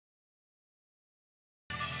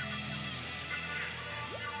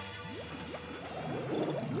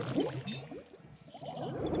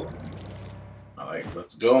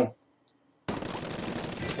Let's go.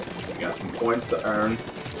 We got some points to earn.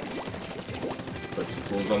 Put some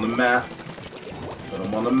fools on the map. Put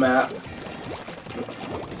them on the map.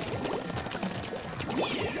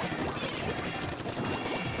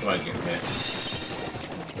 Somebody's getting hit.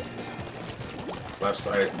 Left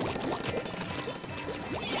side.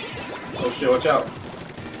 Oh shit, watch out.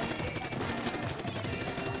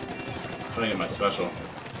 I'm trying to get my special.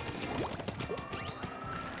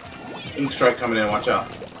 Ink strike coming in, watch out.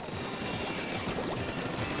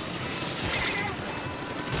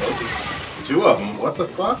 Oh, 2 of them, what the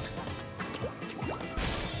fuck?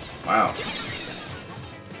 Wow.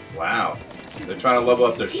 Wow. They're trying to level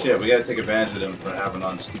up their shit. We gotta take advantage of them for having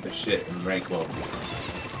on stupid shit in rank mode.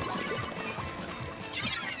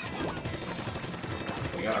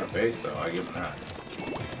 We got our base though, I give them that.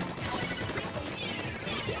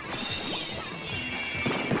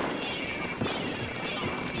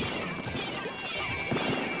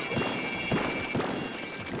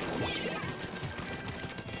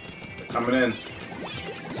 They're coming in.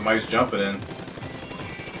 Somebody's jumping in.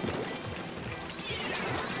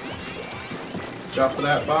 Watch out for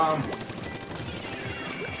that bomb.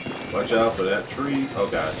 Watch out for that tree. Oh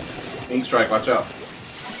god. Ink strike, watch out.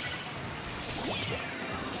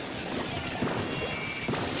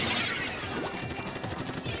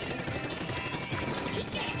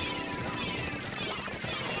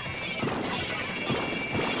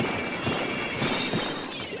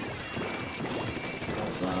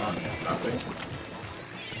 What's going on here? Nothing.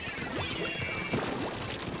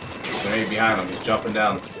 Grenade behind him, he's jumping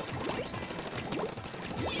down.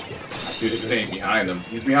 Dude, it ain't behind him.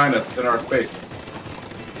 He's behind us. He's in our space.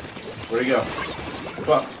 Where'd he go?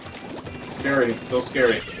 Fuck. Scary. So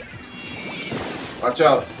scary. Watch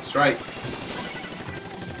out. Strike.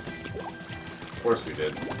 Of course we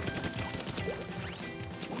did.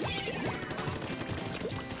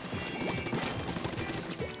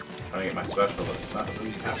 Trying to get my special, but it's not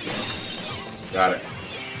really happening. Got it.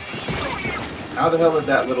 How the hell did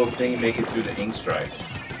that little thing make it through the ink strike?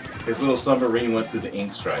 His little submarine went through the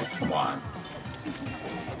ink strike. Come on.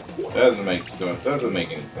 Doesn't make sense. Doesn't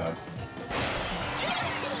make any sense.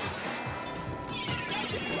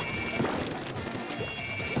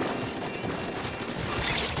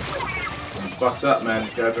 I'm fucked up, man.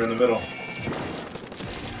 These guys are in the middle.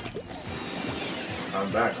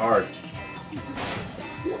 I'm back hard.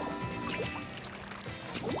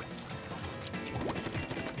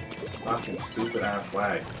 Fucking stupid ass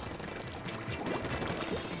lag.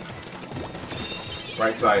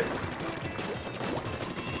 Right side.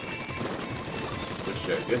 Good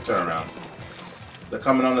shit. Good turnaround. They're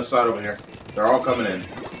coming on this side over here. They're all coming in.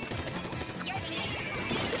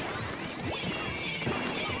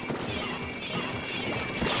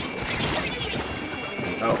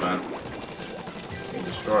 Oh man. Getting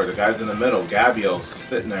destroyed. The guy's in the middle. Gabio's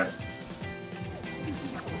sitting there.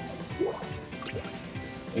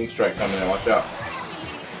 Ink strike coming in. Watch out.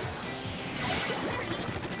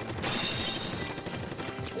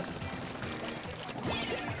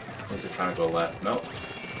 Trying to go left. Nope.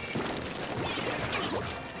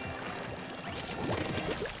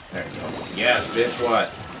 There you go. Yes, bitch,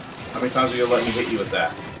 what? How many times are you gonna let me hit you with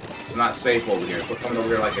that? It's not safe over here. Quit coming over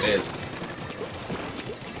here like it is.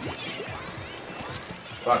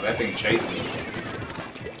 Fuck, that thing chased me.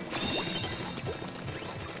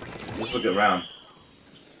 Just look around.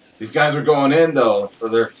 These guys are going in, though, for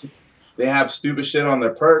their... They have stupid shit on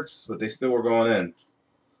their perks, but they still were going in.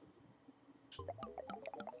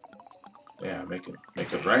 Yeah, make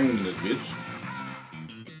it rain, this bitch.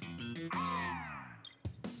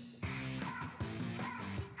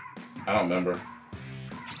 I don't remember.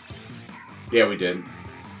 Yeah, we did.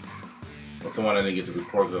 That's the one I didn't get to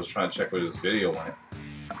record because I was trying to check where this video went.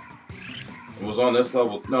 It was on this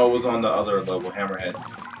level. No, it was on the other level, Hammerhead.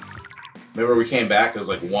 Remember we came back, there was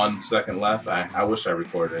like 1 second left. I wish I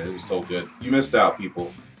recorded it. It was so good. You missed out,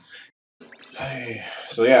 people.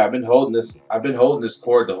 So yeah, I've been holding this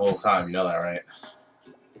cord the whole time, you know that, right?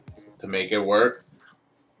 To make it work.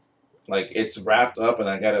 Like, it's wrapped up and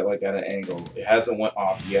I got it like at an angle. It hasn't went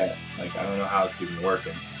off yet. Like, I don't know how it's even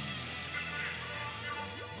working.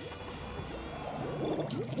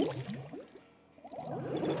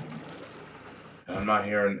 And I'm not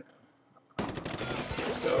hearing...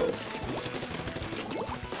 Let's go.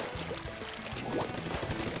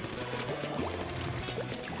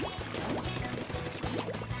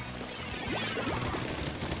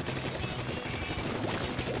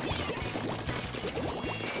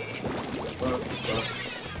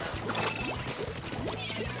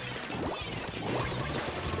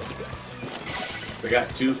 They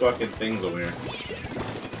got 2 fucking things over here.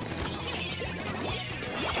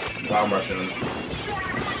 Bomb rushing him.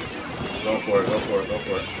 Go for it, go for it, go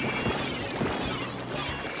for it.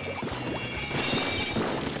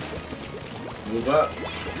 Move up.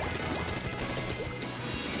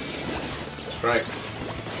 Strike.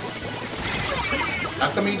 How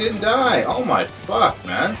come he didn't die? Oh my fuck,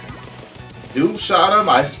 man. Dude shot him,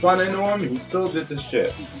 I spun into him, he still did this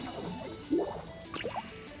shit.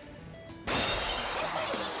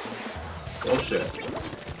 Oh shit.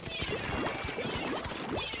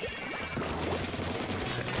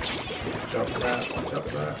 Watch out for that, watch out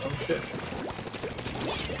for that. Oh shit.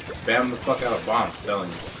 Spam the fuck out of bombs, I'm telling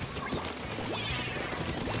you.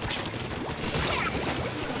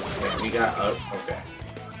 Yeah, we got okay.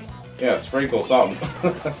 Yeah, sprinkle something.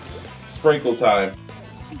 Sprinkle time.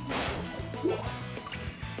 Go,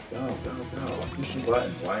 go, go. I'm pushing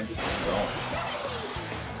buttons. Why ain't this thing going?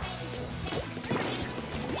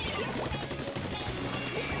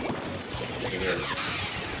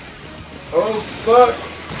 Oh fuck!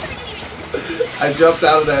 I jumped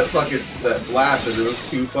out of that blast and there was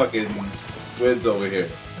 2 fucking squids over here.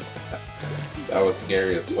 That was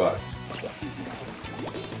scary as fuck.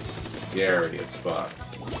 Scary as fuck.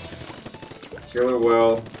 Killer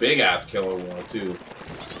whale, big ass killer whale too.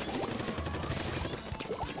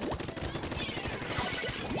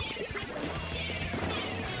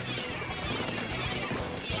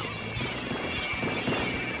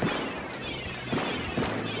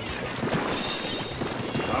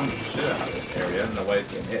 I'm the shit out of this area. Nobody's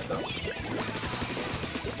getting hit though.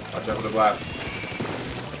 Watch out for the blast.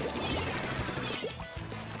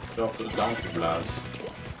 Watch out for the donkey blast.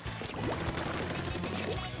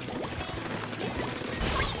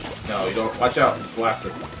 No, you don't. Watch out. Blast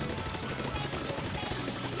it.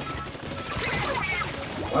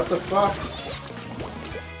 What the fuck?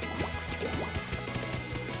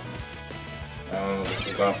 I don't know. This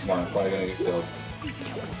is not smart. I'm probably gonna get killed.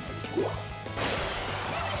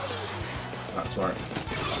 Not smart.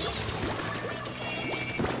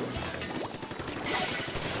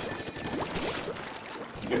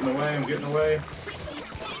 I'm getting away. I'm getting away.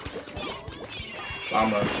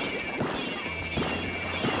 Bomb rush.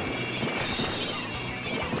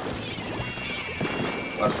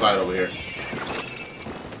 Left side over here.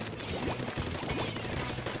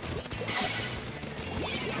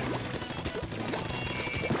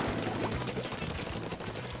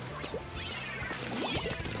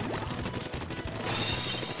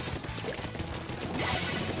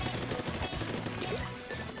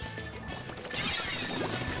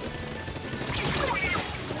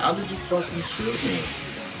 How did you fucking shoot me?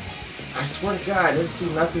 I swear to God, I didn't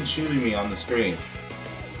see nothing shooting me on the screen.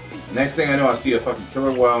 Next thing I know, I see a fucking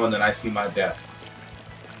killer whale, and then I see my death.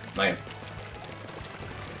 Lame.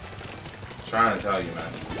 Trying to tell you,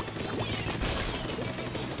 man.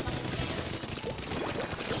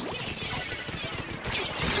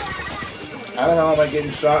 How the hell am I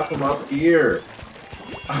getting shot from up here?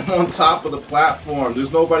 I'm on top of the platform.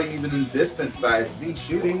 There's nobody even in distance that I see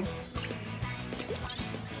shooting.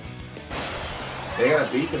 They got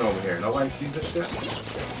a beacon over here. Nobody sees this shit?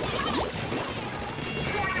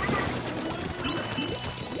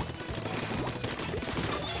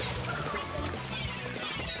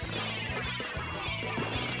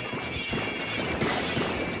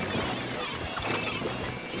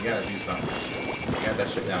 You gotta do something. You got that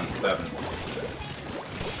shit down to 7.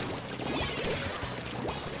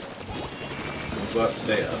 Move up,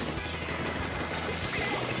 stay up.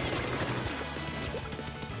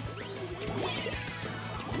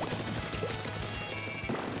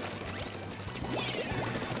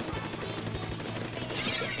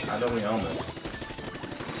 How do we own this?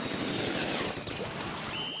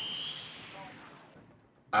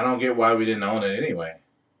 I don't get why we didn't own it anyway.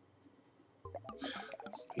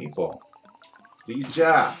 People.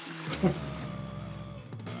 D-Job.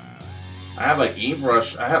 I had like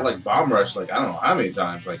E-Brush, I had like Bomb Rush, like I don't know how many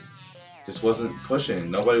times, like just wasn't pushing.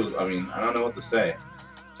 Nobody was, I mean, I don't know what to say.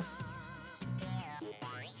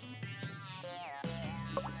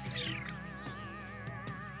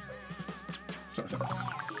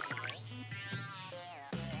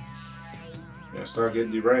 Yeah, start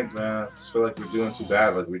getting deranked, man. I just feel like we're doing too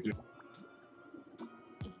bad, like we do.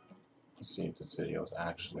 Let's see if this video is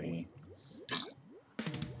actually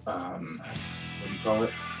what do you call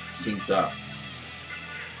it? Synced up.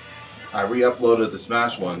 I re-uploaded the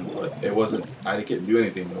Smash one, but it wasn't, I didn't do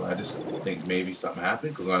anything. I just think maybe something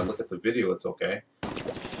happened, because when I look at the video, it's okay.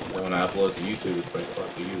 Then when I upload to YouTube, it's like,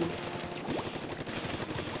 fuck you.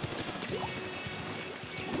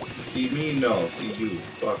 See me? No. See you.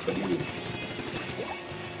 Fuck you.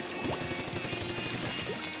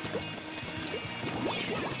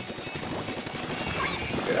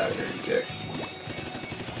 Get out of out of here, you dick.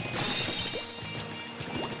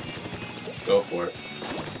 Let's go for it.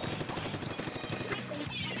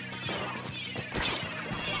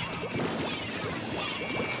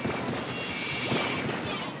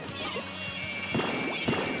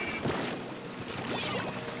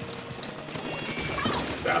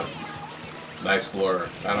 Got him. Nice lure.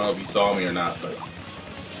 I don't know if he saw me or not, but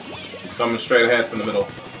he's coming straight ahead from the middle.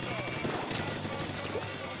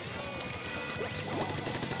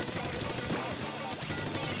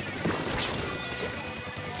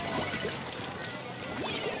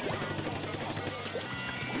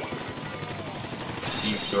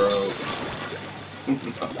 Deep throw.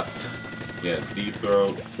 Yes, deep throw.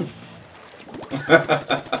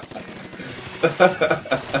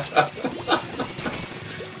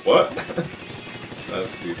 What?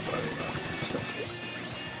 That's too funny, man.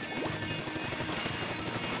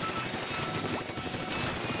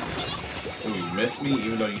 Oh, you missed me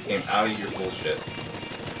even though you came out of your bullshit.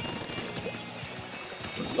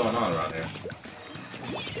 What's going on around here?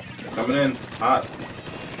 They're coming in hot.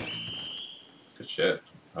 Good shit.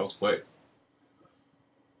 That was quick.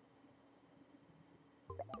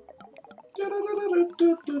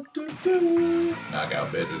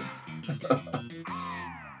 Knockout bitches.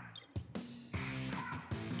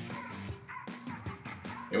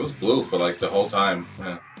 It was blue for like the whole time.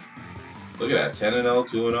 Yeah. Look at that, 10-0,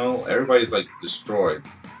 2-0. Everybody's like destroyed.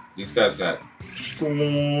 These guys got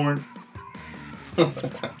destroyed.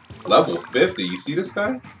 Level 50. You see this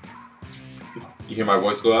guy? You hear my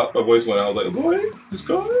voice go out? My voice went out. I was like, boy, this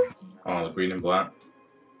guy? Oh, the green and black.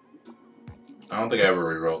 I don't think I ever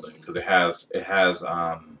re-rolled it because it has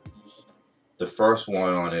the first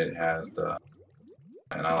one on it has the,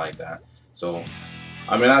 and I like that. So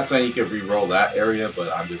I mean, I'm not saying you can re-roll that area, but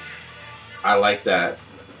I like that.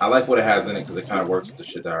 I like what it has in it because it kind of works with the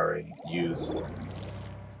shit that I already use.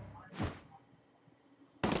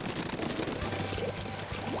 I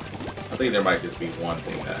think there might just be one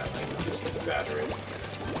thing that like, I'm just exaggerating.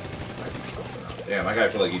 Might be something else. Damn, I gotta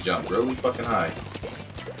feel like he jumped really fucking high.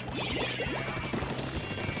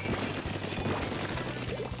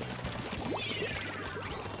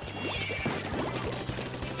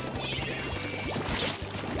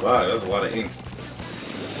 Wow, that's a lot of ink.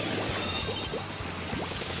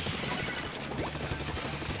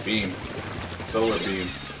 Beam. Solar beam.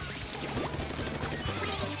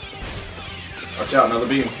 Watch out, another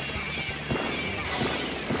beam.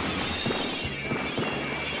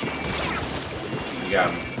 You got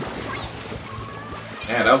him.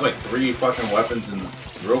 Man, that was like 3 fucking weapons and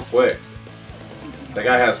real quick. That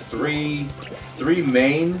guy has three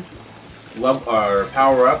main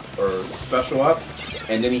power up or special up.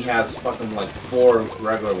 And then he has fucking like 4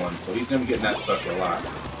 regular ones, so he's gonna be getting that special a lot.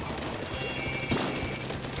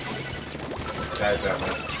 Guy's that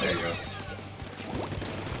one. There you go.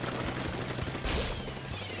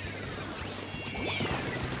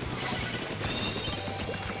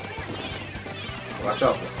 Watch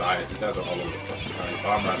out for the sides. You guys are all over the fucking side.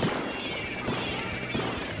 Bomb rush.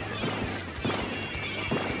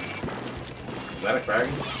 Is that a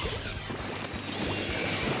Kraken?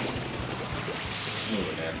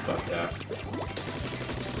 Moving in, fuck that.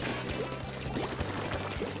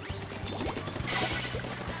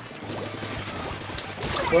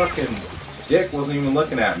 Fucking dick wasn't even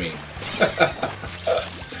looking at me.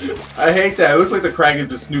 I hate that. It looks like the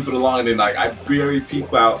Kraken's just snooping along and then like I barely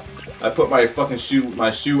peek out. I put my fucking shoe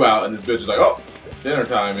out and this bitch is like, oh, dinner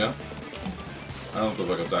time, yeah. I don't know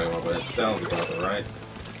what I'm talking about, but it sounds about the right.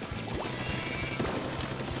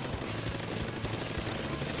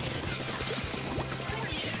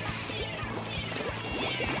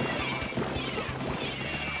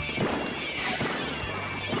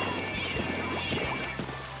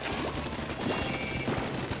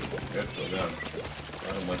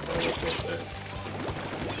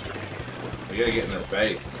 We gotta get in their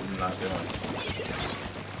face. That's what I'm not doing.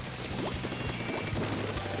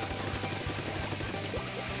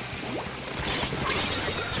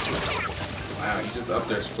 Wow, he's just up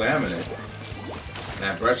there spamming it. And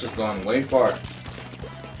that brush is going way far.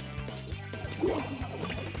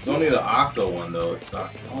 It's only the Octo one though. It's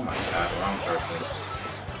not. Oh my god, wrong person.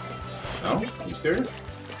 No? You serious?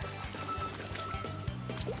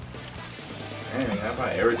 Man, how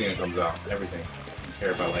about everything that comes out? Everything. You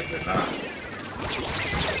care about like it or not. Yeah,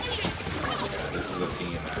 this is a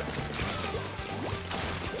team, man.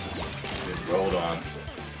 Get rolled on.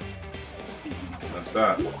 What's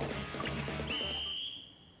that?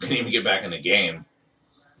 Couldn't even get back in the game.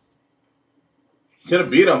 Could have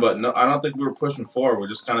beat him, but no, I don't think we were pushing forward. We're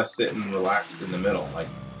just kind of sitting relaxed in the middle. Like,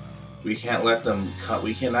 We can't let them cut.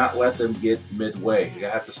 We cannot let them get midway. You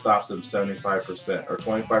have to stop them 75% or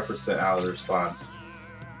 25% out of their spawn.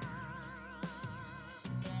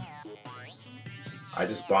 I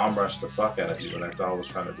just bomb rushed the fuck out of you, and that's all I was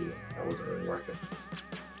trying to do. That wasn't really working.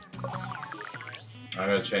 I'm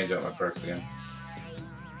gonna change up my perks again.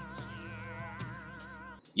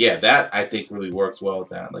 Yeah, that I think really works well with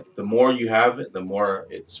that. Like the more you have it, the more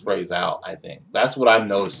it sprays out. I think that's what I'm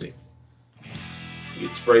noticing.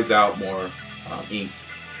 It sprays out more ink.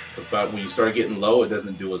 But when you start getting low, it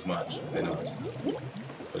doesn't do as much. I noticed.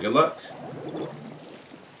 But good luck.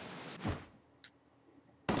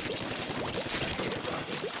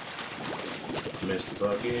 Missed the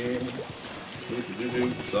bucket.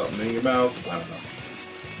 Something in your mouth. I don't know.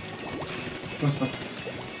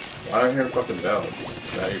 Why don't I hear fucking bells?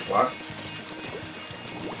 Is that your clock?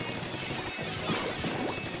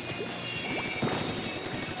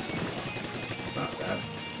 It's not that.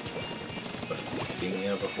 It's like the dinging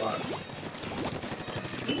of a clock.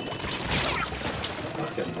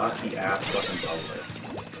 Fucking lucky ass fucking bubble there.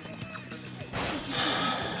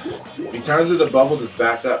 If he turns into a bubble, just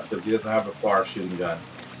back up because he doesn't have a far shooting gun.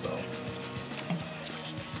 So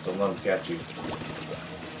don't let him catch you.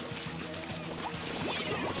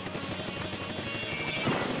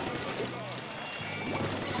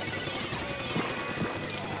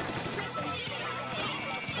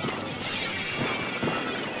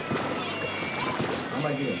 How am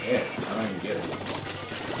I getting hit? I don't even get it.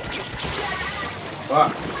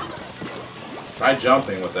 Fuck. Try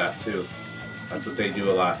jumping with that too. That's what they do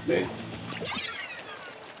a lot. If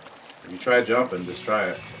you try jumping, just try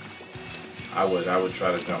it. I would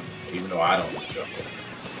try to jump, even though I don't jump it.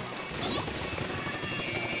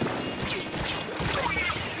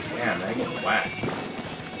 Damn, man, I'm getting waxed.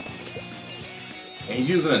 And he's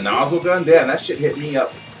using a nozzle gun? Damn, that shit hit me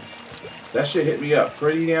up. That shit hit me up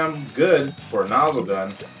pretty damn good for a nozzle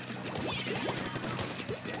gun.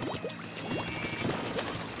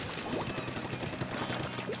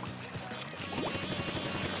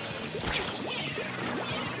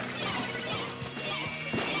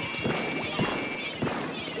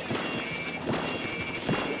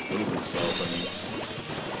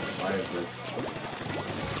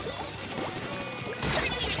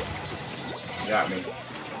 Got me.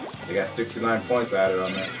 They got 69 points added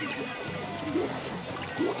on that.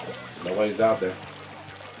 Nobody's out there.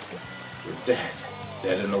 You're dead.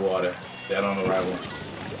 Dead in the water. Dead on arrival.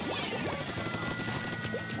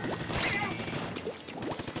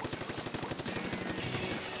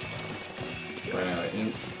 Ran out of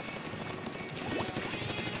ink.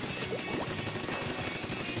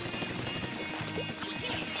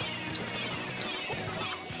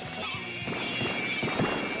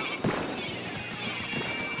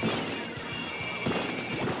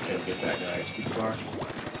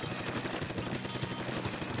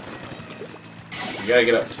 You gotta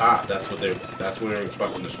get up top. That's where they're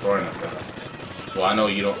fucking destroying us at. Well, I know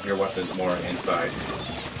you don't. Your weapon's more inside,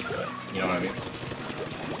 but you know what I mean.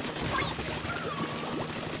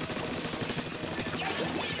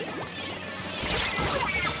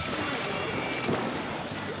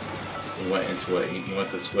 He went into it. He went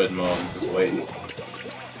to squid mode and just waiting.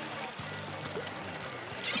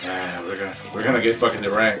 Ah, we're gonna get fucking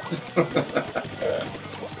ranked.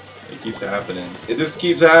 It keeps happening. It just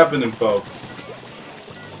keeps happening, folks.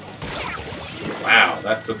 Wow,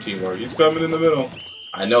 that's some teamwork. He's coming in the middle.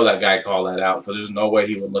 I know that guy called that out, but there's no way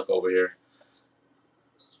he would look over here.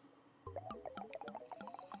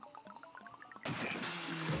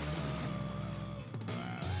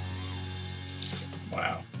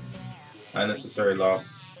 Wow. Unnecessary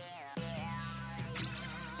loss.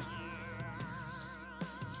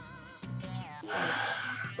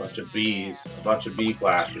 Bunch of B's, a bunch of B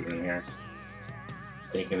classes in here,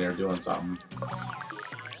 thinking they're doing something.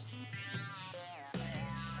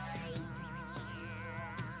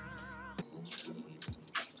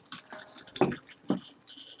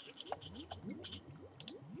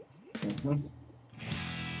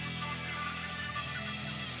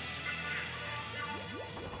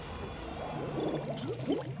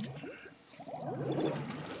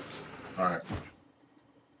 All right.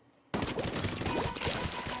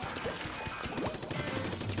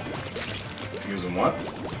 Using what?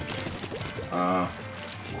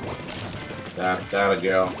 That a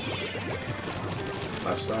go.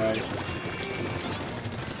 Left side.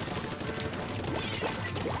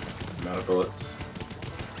 Metal bullets.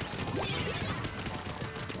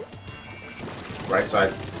 Right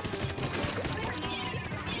side.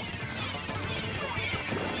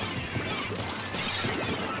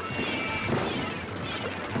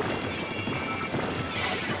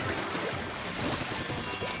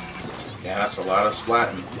 Yeah, that's a lot of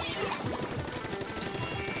splatting.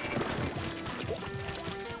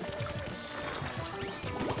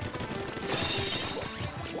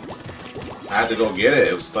 I had to go get it.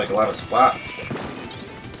 It was like a lot of splats.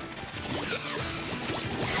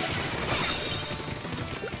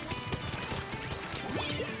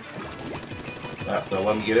 They'll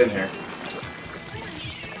let me get in here.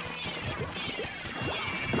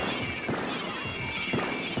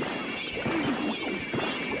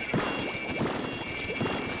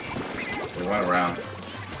 They went around.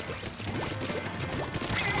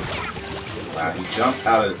 Wow, he jumped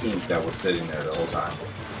out of the ink that was sitting there the whole time.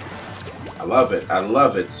 I love it. I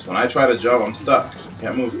love it. When I try to jump, I'm stuck.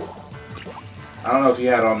 Can't move. I don't know if he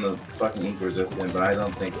had on the fucking ink resistant, but I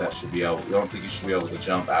don't think that should be able. You don't think you should be able to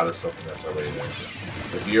jump out of something that's already there.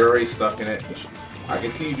 If you're already stuck in it, I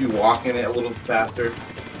can see if you walk in it a little faster,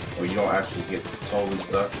 or you don't actually get totally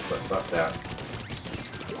stuck. But fuck that.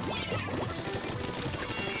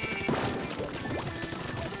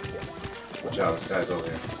 Watch out! This guy's over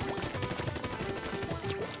here.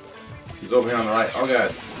 He's over here on the right. Oh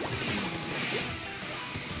god.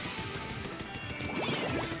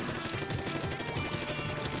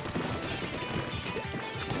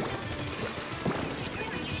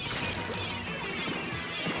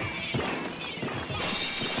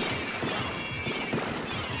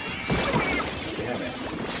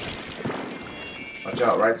 Watch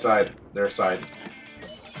out, right side, their side.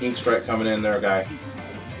 Ink strike coming in there, guy.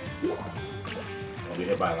 I'll be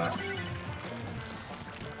hit by that.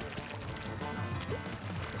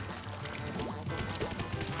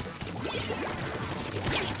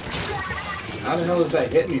 How the hell does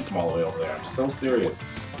that hit me from all the way over there? I'm so serious.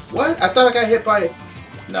 What? I thought I got hit by...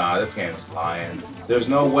 Nah, this game's lying. There's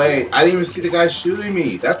no way. I didn't even see the guy shooting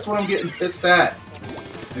me. That's what I'm getting pissed at.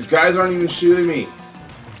 These guys aren't even shooting me.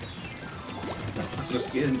 I'm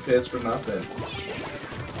just getting pissed for nothing.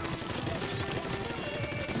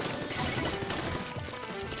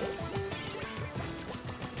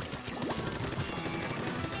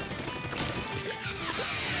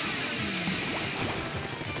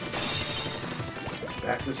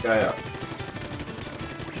 Back this guy up.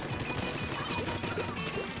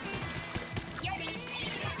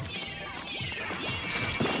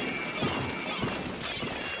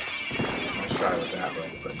 Let's try with that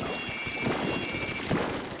one, but no.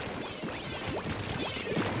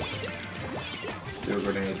 Do a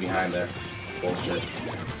grenade behind there. Bullshit.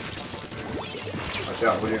 Watch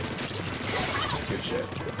out, will you? Good shit.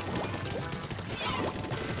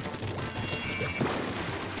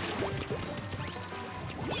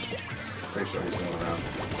 Pretty sure he's going around.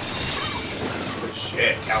 Good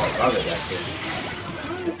shit, cowabunga that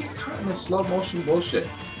kid. Caught in this slow motion bullshit.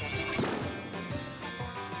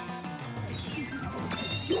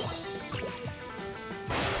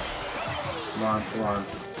 Come on, come on.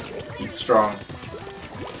 Keep strong.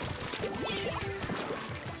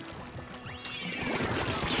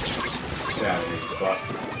 Get out of here, you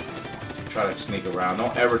fucks. Try to sneak around.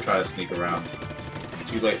 Don't ever try to sneak around. It's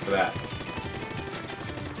too late for that.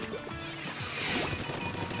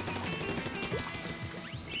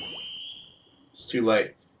 It's too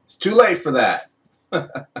late. It's too late for that.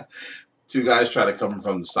 Two guys try to come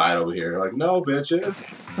from the side over here. Like, no, bitches.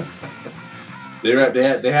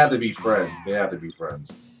 They had to be friends. They had to be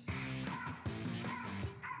friends.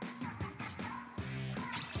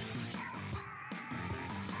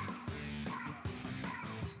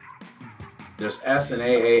 There's S and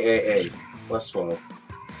A. Plus 12.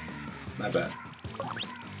 Not bad.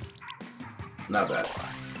 Not bad.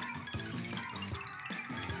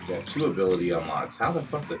 Got 2 ability unlocks. How the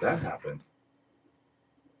fuck did that happen?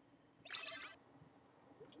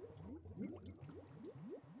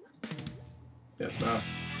 Yes, not.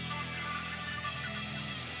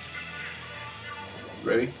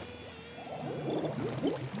 Ready?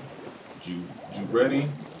 You ready?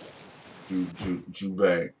 You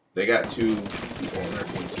bang. They got 2 people on their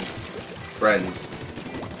team too. Friends.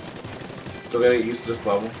 Still gotta get used to this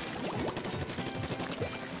level.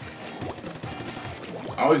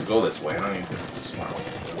 I always go this way. I don't even think it's a smart way.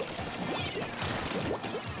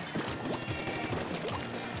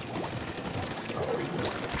 Always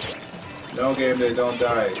is. No, Gameday, don't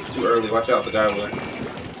die. It's too early. Watch out, the guy over there.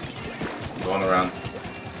 Going around.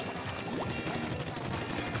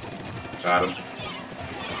 Got him.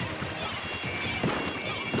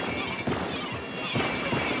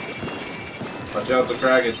 Watch out, the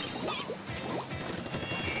dragon.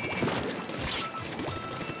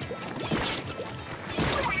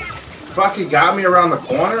 Fucking got me around the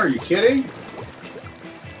corner? Are you kidding?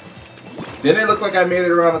 Didn't it look like I made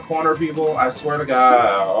it around the corner, people? I swear to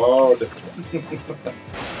God. Oh.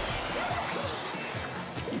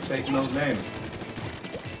 taking those names.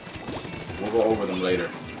 We'll go over them later.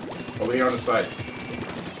 Over here on the side.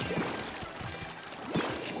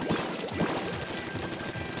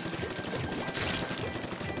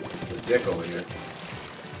 The dick over here.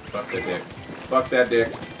 Fuck that dick. Fuck that dick.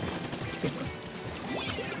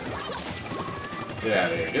 Get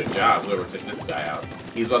out of here. Good job, whoever took this guy out.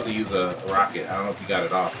 He's about to use a rocket. I don't know if he got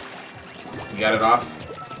it off. You got it off?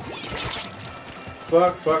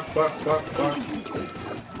 Fuck, fuck, fuck, fuck, fuck.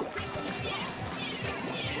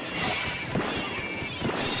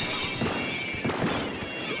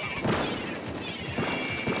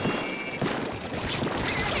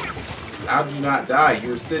 How did you not die?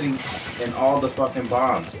 You were sitting in all the fucking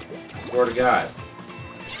bombs. I swear to God.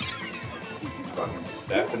 Fucking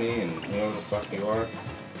Stephanie and whoever the fuck you are.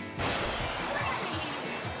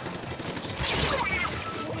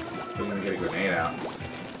 Couldn't even get a grenade out.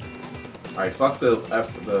 Alright, fuck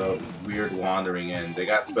the weird wandering in. They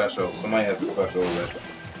got special. Somebody has a special over it.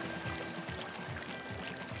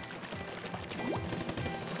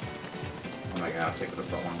 Oh my God, I'm taking the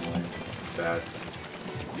wrong way. It's bad.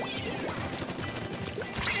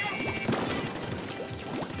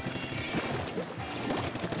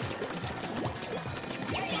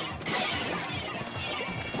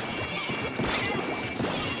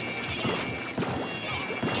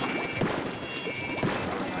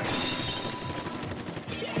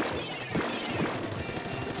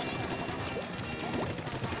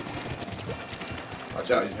 Watch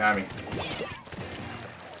out, he's behind me.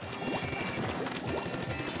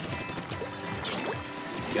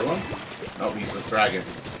 Kill him? Oh, he's a dragon.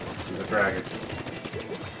 He's a dragon.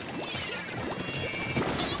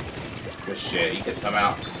 Good shit, he could come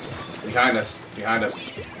out. Behind us, behind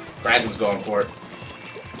us. Dragon's going for it.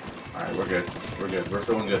 Alright, we're good. We're good. We're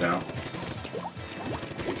feeling good now.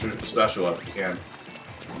 Get your special up if you can.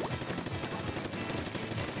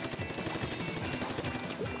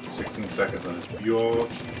 16 seconds on this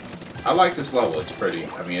biatch. I like this level, it's pretty.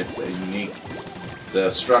 I mean, it's a unique...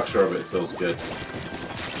 The structure of it feels good.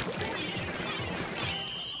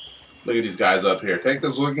 Look at these guys up here. Take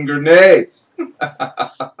those looking grenades!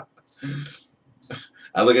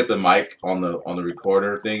 I look at the mic on the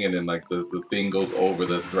recorder thing, and then like the thing goes over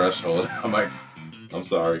the threshold. I'm like, I'm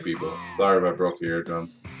sorry, people. Sorry if I broke your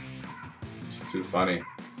eardrums. It's too funny.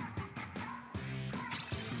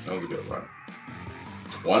 That was a good run.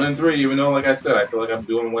 1 and 3, even though, like I said, I feel like I'm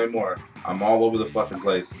doing way more. I'm all over the fucking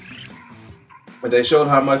place. But they showed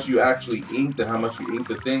how much you actually inked and how much you inked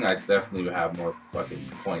the thing, I definitely would have more fucking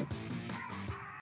points.